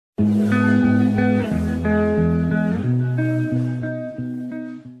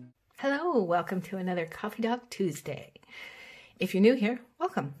welcome to another Coffee Talk Tuesday. If you're new here,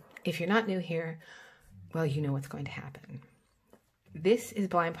 welcome. If you're not new here, well, you know what's going to happen. This is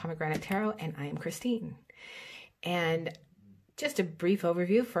Blindpomegranatetarot, and I am Christine. And just a brief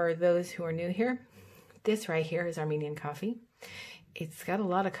overview for those who are new here. This right here is Armenian coffee. It's got a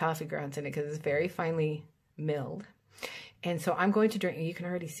lot of coffee grounds in it because it's very finely milled. And so I'm going to drink, you can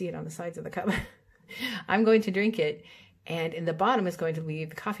already see it on the sides of the cup. I'm going to drink it, and in the bottom is going to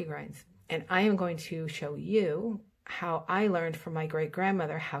leave the coffee grinds. And I am going to show you how I learned from my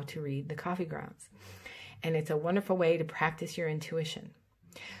great-grandmother how to read the coffee grounds. And it's a wonderful way to practice your intuition.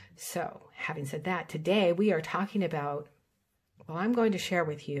 So, having said that, today we are talking about, well, I'm going to share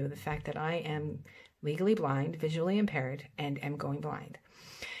with you the fact that I am legally blind, visually impaired, and am going blind.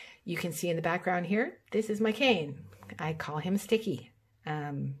 You can see in the background here, this is my cane. I call him Sticky.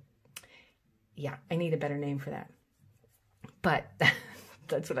 Yeah, I need a better name for that. But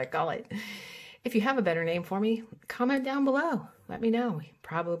that's what I call it. If you have a better name for me, comment down below. Let me know.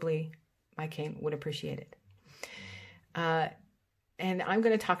 Probably my cane would appreciate it. And I'm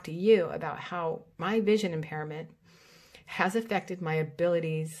going to talk to you about how my vision impairment has affected my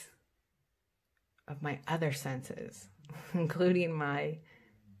abilities of my other senses, including my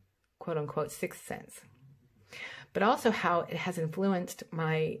quote-unquote sixth sense, but also how it has influenced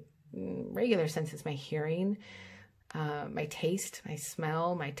my regular senses, my hearing, my taste, my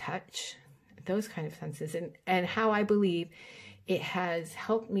smell, my touch, those kind of senses, and how I believe it has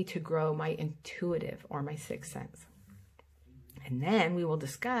helped me to grow my intuitive or my sixth sense. And then we will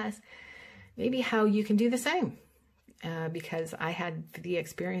discuss maybe how you can do the same, because I had the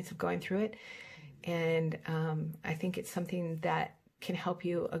experience of going through it, and I think it's something that can help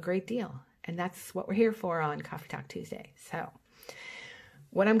you a great deal. And that's what we're here for on Coffee Talk Tuesday. So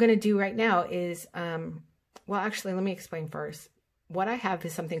what I'm going to do right now is, well, actually, let me explain first. What I have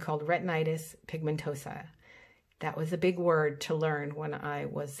is something called retinitis pigmentosa. That was a big word to learn when I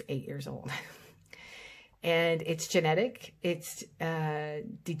was 8 years old. And it's genetic, it's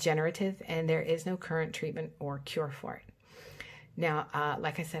degenerative, and there is no current treatment or cure for it. Now,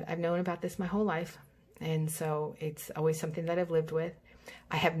 like I said, I've known about this my whole life, and so it's always something that I've lived with.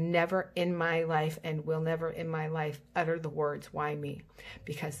 I have never in my life and will never in my life utter the words, why me?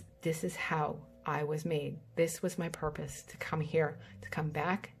 Because this is how I was made. This was my purpose, to come here, to come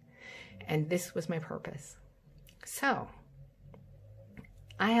back, and this was my purpose. So,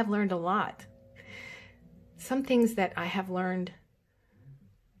 I have learned a lot. Some things that I have learned,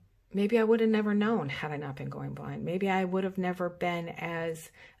 maybe I would have never known had I not been going blind. Maybe I would have never been as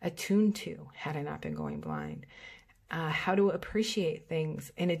attuned to had I not been going blind. How to appreciate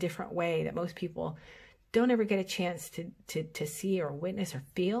things in a different way that most people don't ever get a chance to see or witness or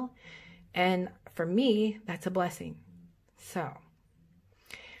feel. And for me, that's a blessing. So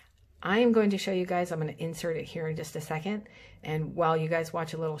I am going to show you guys, I'm going to insert it here in just a second. And while you guys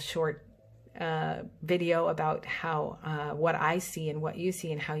watch a little short video about how what I see and what you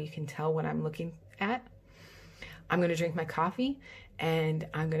see and how you can tell what I'm looking at, I'm going to drink my coffee, and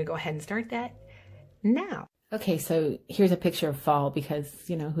I'm going to go ahead and start that now. Okay, so here's a picture of fall because,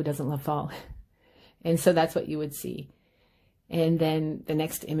 you know, who doesn't love fall? And so that's what you would see. And then the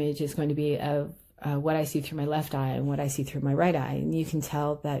next image is going to be of what I see through my left eye and what I see through my right eye. And you can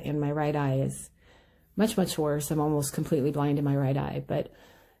tell that in my right eye is much, much worse. I'm almost completely blind in my right eye. But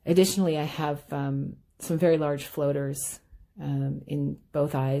additionally, I have some very large floaters in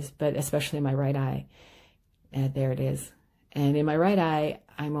both eyes, but especially in my right eye. There it is. And in my right eye,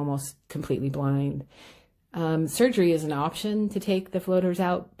 I'm almost completely blind. Surgery is an option to take the floaters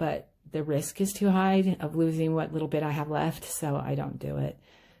out, but the risk is too high of losing what little bit I have left, so I don't do it.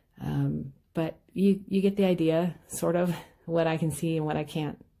 But you get the idea, sort of, what I can see and what I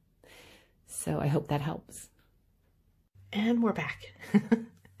can't. So I hope that helps. And we're back.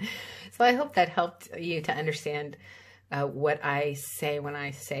 So I hope that helped you to understand what I say when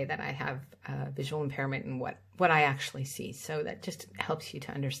I say that I have visual impairment and what I actually see. So that just helps you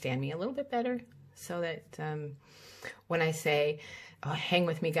to understand me a little bit better, so that when I say, oh, hang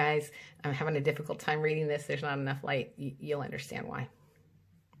with me, guys, I'm having a difficult time reading this, there's not enough light, you'll understand why.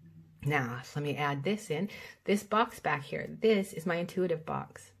 Now, let me add this in. This box back here, this is my intuitive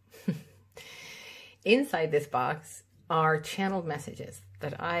box. Inside this box are channeled messages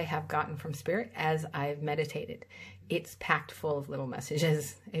that I have gotten from Spirit as I've meditated. It's packed full of little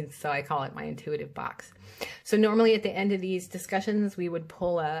messages, and so I call it my intuitive box. So normally at the end of these discussions, we would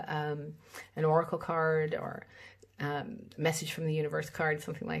pull an oracle card or message from the universe card,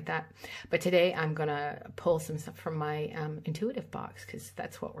 something like that. But today I'm going to pull some stuff from my intuitive box, because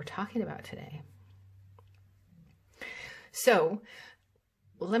that's what we're talking about today. So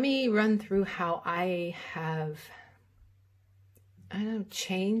let me run through how I have,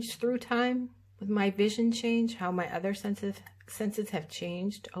 changed through time with my vision change, how my other senses have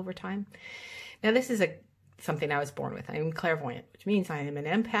changed over time. Now, this is something I was born with. I'm clairvoyant, which means I am an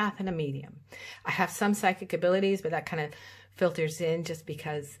empath and a medium. I have some psychic abilities, but that kind of filters in just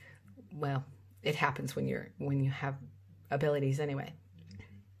because, well, it happens when you have abilities anyway.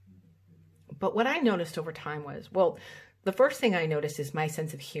 But what I noticed over time was, well, the first thing I noticed is my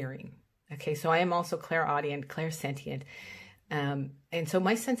sense of hearing. Okay, so I am also clairaudient, clairsentient. And so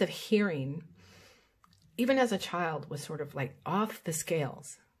my sense of hearing, even as a child, was sort of like off the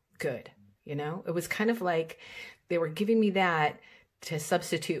scales. Good. You know, it was kind of like they were giving me that to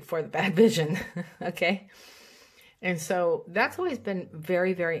substitute for the bad vision. Okay. And so that's always been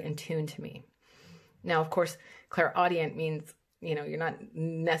very, very in tune to me. Now, of course, clairaudient means, you're not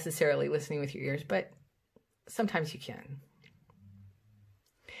necessarily listening with your ears, but sometimes you can.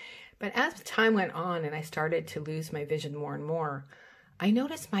 But as time went on and I started to lose my vision more and more, I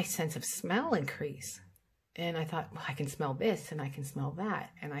noticed my sense of smell increase. And I thought, well, I can smell this and I can smell that.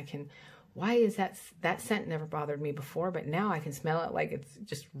 And why is that scent never bothered me before, but now I can smell it like it's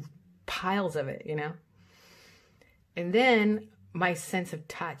just piles of it, And then my sense of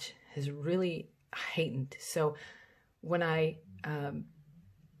touch has really heightened. So when I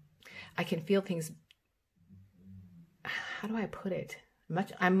can feel things, how do I put it?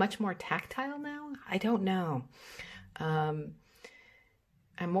 I'm much more tactile now. I don't know. I'm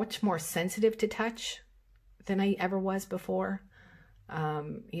much more sensitive to touch than I ever was before.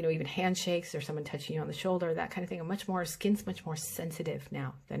 Even handshakes or someone touching you on the shoulder, that kind of thing. Skin's much more sensitive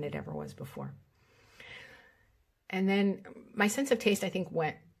now than it ever was before. And then my sense of taste, I think,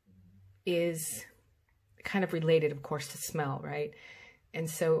 is kind of related, of course, to smell, right? And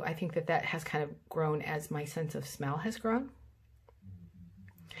so I think that has kind of grown as my sense of smell has grown.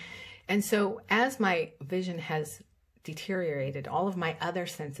 And so as my vision has deteriorated, all of my other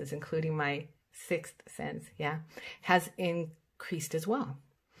senses, including my sixth sense, has increased as well.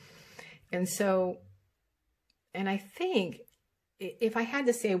 And so, and I think if I had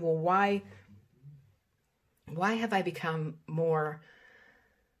to say, well, why have I become more,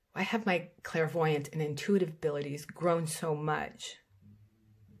 why have my clairvoyant and intuitive abilities grown so much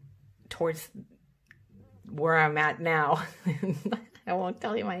towards where I'm at now? I won't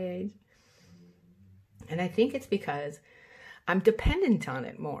tell you my age. And I think it's because I'm dependent on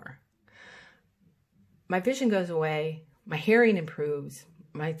it more. My vision goes away, my hearing improves,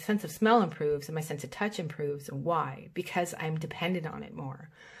 my sense of smell improves, and my sense of touch improves. And why? Because I'm dependent on it more.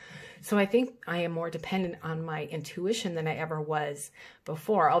 So I think I am more dependent on my intuition than I ever was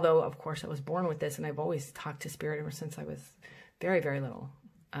before. Although, of course, I was born with this, and I've always talked to spirit ever since I was very, very little.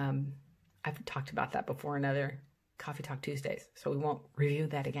 I've talked about that before in other Coffee Talk Tuesdays, so we won't review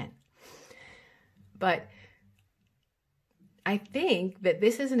that again. But I think that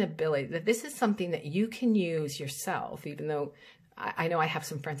this is an ability, that this is something that you can use yourself, even though I know I have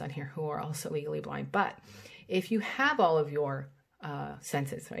some friends on here who are also legally blind. But if you have all of your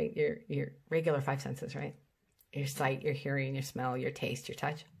senses, right, your regular five senses, right, your sight, your hearing, your smell, your taste, your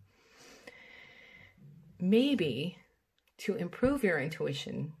touch, maybe to improve your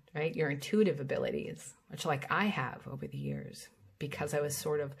intuition, right, your intuitive abilities, much like I have over the years, because I was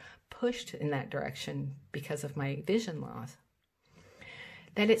sort of pushed in that direction because of my vision loss,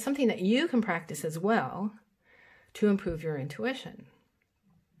 that it's something that you can practice as well to improve your intuition.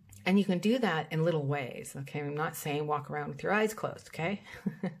 And you can do that in little ways, okay? I'm not saying walk around with your eyes closed, okay?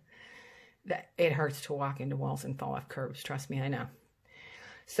 That it hurts to walk into walls and fall off curbs, trust me, I know.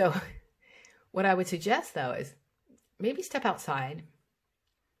 So what I would suggest, though, is maybe step outside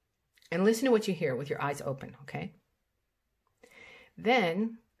and listen to what you hear with your eyes open, okay?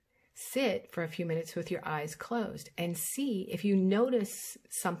 Then sit for a few minutes with your eyes closed and see if you notice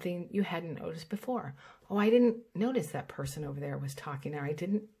something you hadn't noticed before. Oh, I didn't notice that person over there was talking, or I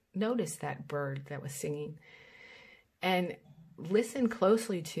didn't notice that bird that was singing. And listen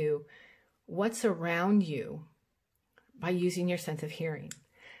closely to what's around you by using your sense of hearing.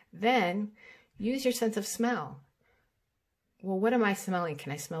 Then use your sense of smell. Well, what am I smelling?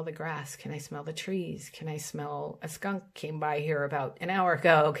 Can I smell the grass? Can I smell the trees? Can I smell a skunk came by here about an hour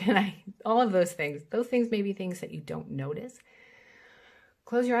ago? All of those things. Those things may be things that you don't notice.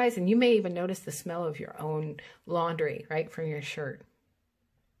 Close your eyes and you may even notice the smell of your own laundry, right, from your shirt.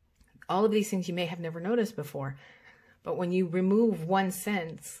 All of these things you may have never noticed before. But when you remove one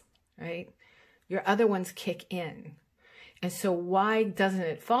sense, right, your other ones kick in. And so why doesn't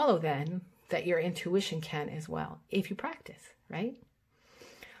it follow then that your intuition can as well, if you practice, right?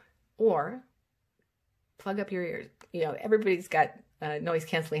 Or plug up your ears, you know, everybody's got noise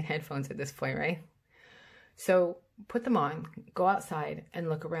canceling headphones at this point, right? So put them on, go outside and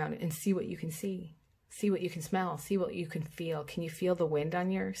look around and see what you can see. See what you can smell, see what you can feel. Can you feel the wind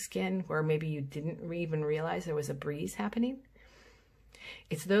on your skin where maybe you didn't even realize there was a breeze happening?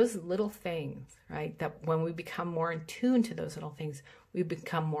 It's those little things, right, that when we become more in tune to those little things, we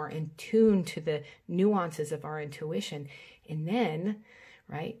become more in tune to the nuances of our intuition. And then,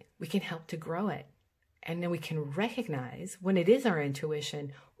 right, we can help to grow it. And then we can recognize when it is our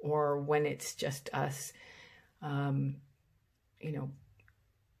intuition or when it's just us, you know,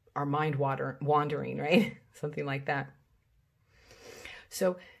 our mind wandering, right? Something like that.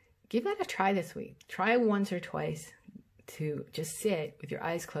 So give that a try this week. Try once or twice to just sit with your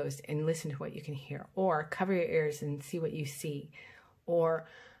eyes closed and listen to what you can hear, or cover your ears and see what you see, or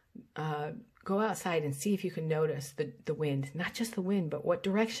go outside and see if you can notice the wind, not just the wind, but what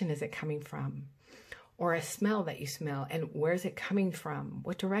direction is it coming from, or a smell that you smell and where is it coming from?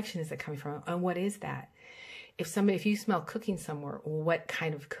 What direction is it coming from? And what is that? If you smell cooking somewhere, what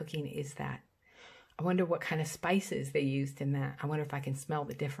kind of cooking is that? I wonder what kind of spices they used in that. I wonder if I can smell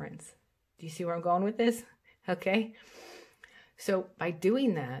the difference. Do you see where I'm going with this? Okay. So by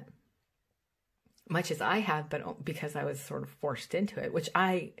doing that, much as I have, but because I was sort of forced into it, which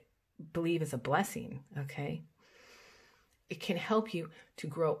I believe is a blessing, okay, it can help you to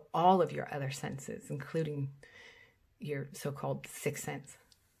grow all of your other senses, including your so-called sixth sense.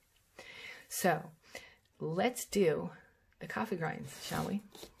 So let's do the coffee grinds, shall we?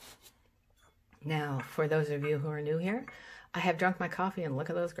 Now, for those of you who are new here, I have drunk my coffee and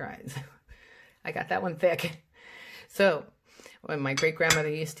look at those grinds. I got that one thick. So when my great-grandmother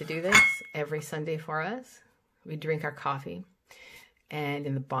used to do this every Sunday for us, we'd drink our coffee, and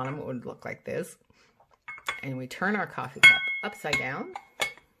in the bottom it would look like this. And we turn our coffee cup upside down,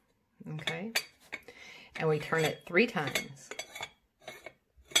 okay? And we turn it 3 times.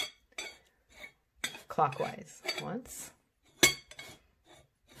 Clockwise. Once,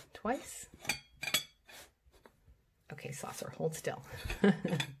 twice. Okay, saucer, hold still.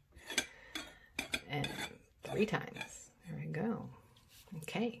 And 3 times. There we go.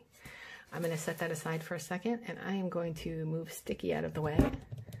 Okay. I'm going to set that aside for a second, and I am going to move Sticky out of the way.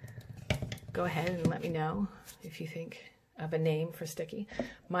 Go ahead and let me know if you think of a name for Sticky.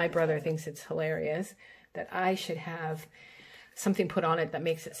 My brother thinks it's hilarious that I should have something put on it that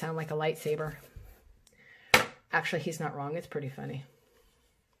makes it sound like a lightsaber. Actually, he's not wrong. It's pretty funny.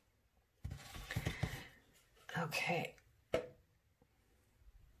 Okay.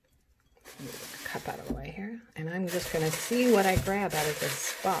 Move the cup out of the way here. And I'm just going to see what I grab out of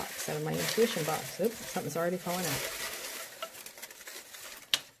this box, out of my intuition box. Oops, something's already fallen out.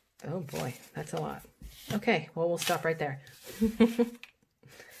 Oh boy, that's a lot. Okay, well, we'll stop right there.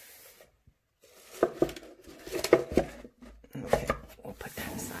 Okay, we'll put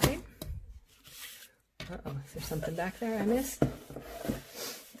that aside. Uh-oh, is there something back there I missed?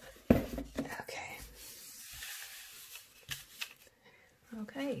 Okay.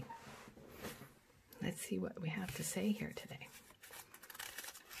 Okay. Let's see what we have to say here today.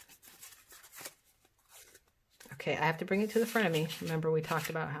 Okay, I have to bring it to the front of me. Remember we talked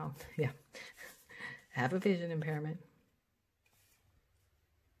about how, I have a vision impairment.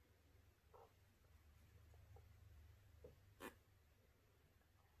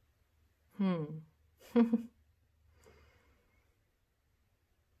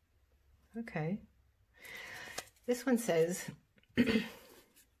 Okay. This one says, can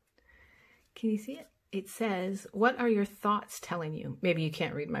you see it? It says, what are your thoughts telling you? Maybe you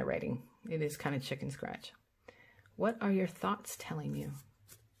can't read my writing. It is kind of chicken scratch. What are your thoughts telling you?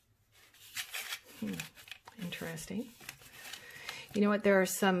 Interesting. You know what? There are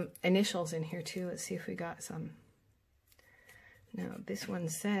some initials in here too. Let's see if we got some. Now, this one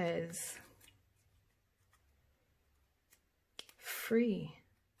says free.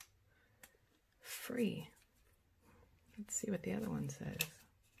 Free. Let's see what the other one says.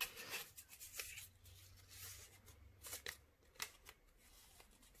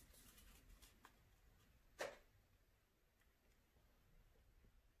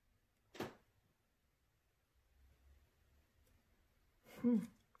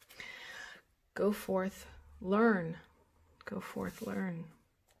 Go forth, learn. Go forth, learn.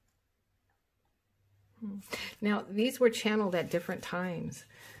 Now, these were channeled at different times,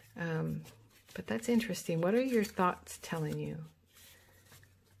 but that's interesting. What are your thoughts telling you?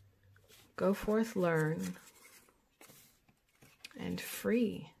 Go forth, learn, and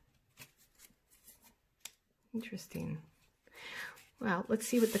free. Interesting. Well, let's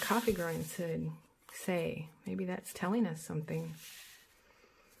see what the coffee grinds say. Maybe that's telling us something.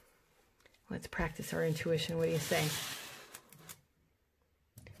 Let's practice our intuition. What do you say?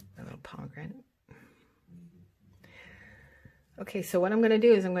 A little pomegranate. Okay, so what I'm going to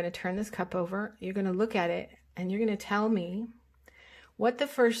do is I'm going to turn this cup over. You're going to look at it and you're going to tell me what the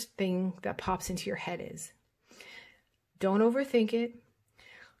first thing that pops into your head is. Don't overthink it.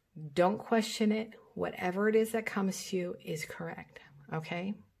 Don't question it. Whatever it is that comes to you is correct.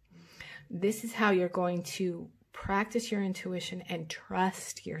 Okay? This is how you're going to practice your intuition and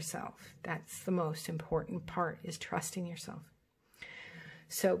trust yourself. That's the most important part, is trusting yourself.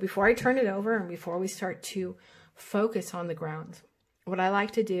 So before I turn it over and before we start to focus on the grounds, what I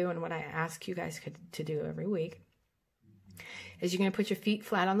like to do and what I ask you guys to do every week is you're going to put your feet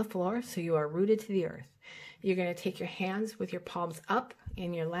flat on the floor so you are rooted to the earth. You're going to take your hands with your palms up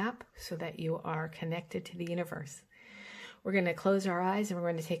in your lap so that you are connected to the universe. We're going to close our eyes and we're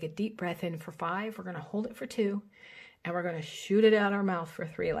going to take a deep breath in for 5. We're going to hold it for 2. And we're going to shoot it out our mouth for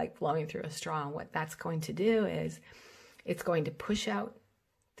 3, like blowing through a straw. And what that's going to do is it's going to push out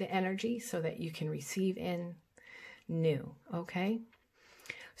the energy so that you can receive in new. Okay?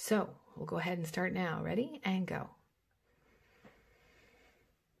 So we'll go ahead and start now. Ready? And go.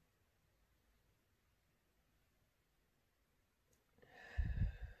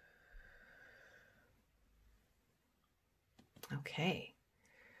 Okay,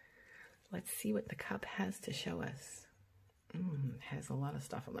 let's see what the cup has to show us. It has a lot of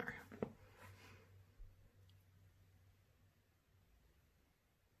stuff in there.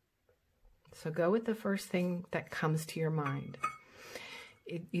 So go with the first thing that comes to your mind.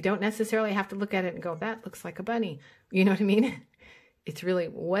 You don't necessarily have to look at it and go, that looks like a bunny. You know what I mean? It's really,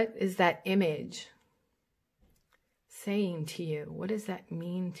 what is that image saying to you? What does that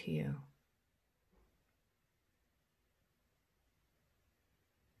mean to you?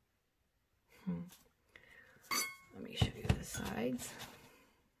 Let me show you the sides.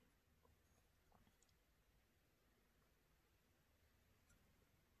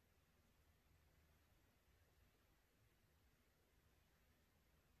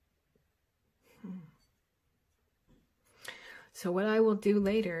 So what I will do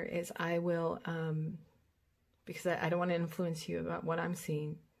later is I will, because I don't want to influence you about what I'm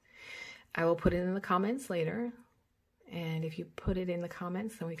seeing, I will put it in the comments later. And if you put it in the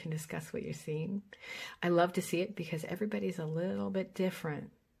comments, then we can discuss what you're seeing. I love to see it because everybody's a little bit different.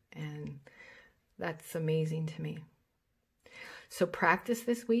 And that's amazing to me. So practice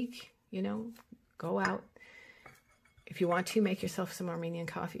this week, you know, go out. If you want to, make yourself some Armenian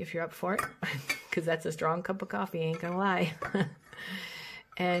coffee if you're up for it. Because that's a strong cup of coffee, ain't gonna lie.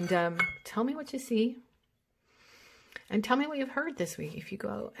 And tell me what you see. And tell me what you've heard this week. If you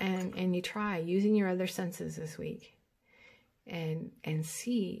go and you try using your other senses this week. And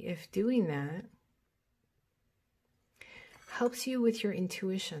see if doing that helps you with your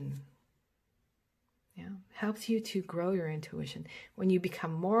intuition. Yeah, helps you to grow your intuition. When you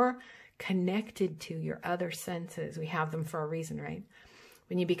become more connected to your other senses, we have them for a reason, right?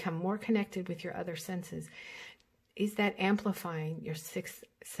 When you become more connected with your other senses, is that amplifying your sixth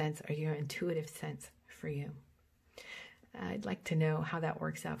sense or your intuitive sense for you? I'd like to know how that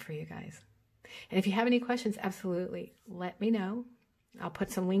works out for you guys. And if you have any questions, absolutely let me know. I'll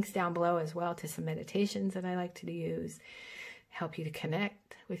put some links down below as well to some meditations that I like to use, help you to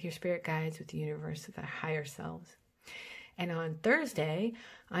connect with your spirit guides, with the universe, with our higher selves. And on Thursday,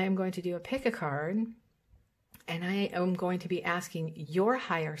 I am going to do a pick a card, and I am going to be asking your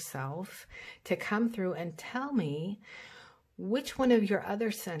higher self to come through and tell me which one of your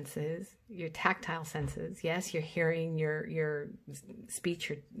other senses, your tactile senses, yes, your hearing, your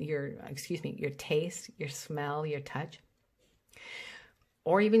speech, your taste, your smell, your touch,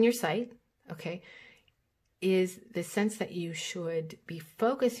 or even your sight, okay, is the sense that you should be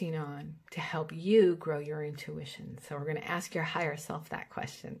focusing on to help you grow your intuition. So we're going to ask your higher self that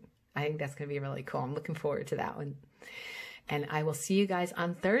question. I think that's going to be really cool. I'm looking forward to that one. And I will see you guys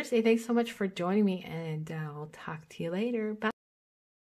on Thursday. Thanks so much for joining me, and I'll talk to you later. Bye.